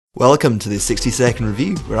Welcome to the 60-second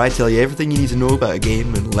review, where I tell you everything you need to know about a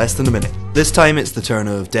game in less than a minute. This time it's the turn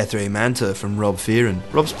of Death Ray Manta from Rob Fearon.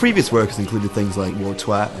 Rob's previous work has included things like War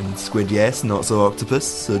Twat and Squid Yes, Not So Octopus,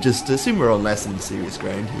 so just assume we're on less than serious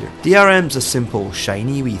ground here. DRM's a simple,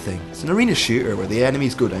 shiny wee thing. It's an arena shooter where the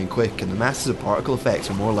enemies go down quick and the masses of particle effects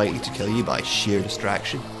are more likely to kill you by sheer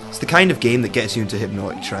distraction. It's the kind of game that gets you into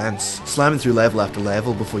hypnotic trance, slamming through level after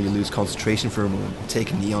level before you lose concentration for a moment and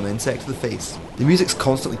take a neon insect to the face. The music's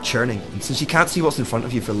constantly churning, and since you can't see what's in front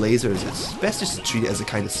of you for lasers, it's best just to treat it as a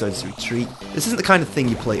kind of sensory treat. This isn't the kind of thing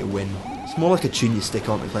you play to win. It's more like a tune you stick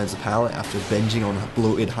on to cleanse the palate after binging on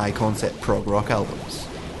bloated high-concept prog rock albums.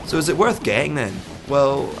 So is it worth getting then?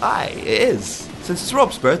 Well, aye, it is. Since it's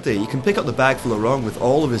Rob's birthday, you can pick up the bag full of wrong with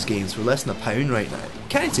all of his games for less than £1 right now.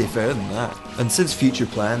 Can't say fairer than that. And since future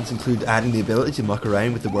plans include adding the ability to muck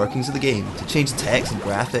around with the workings of the game, to change the text and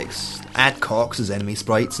graphics, add cocks as enemy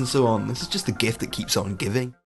sprites and so on, this is just a gift that keeps on giving.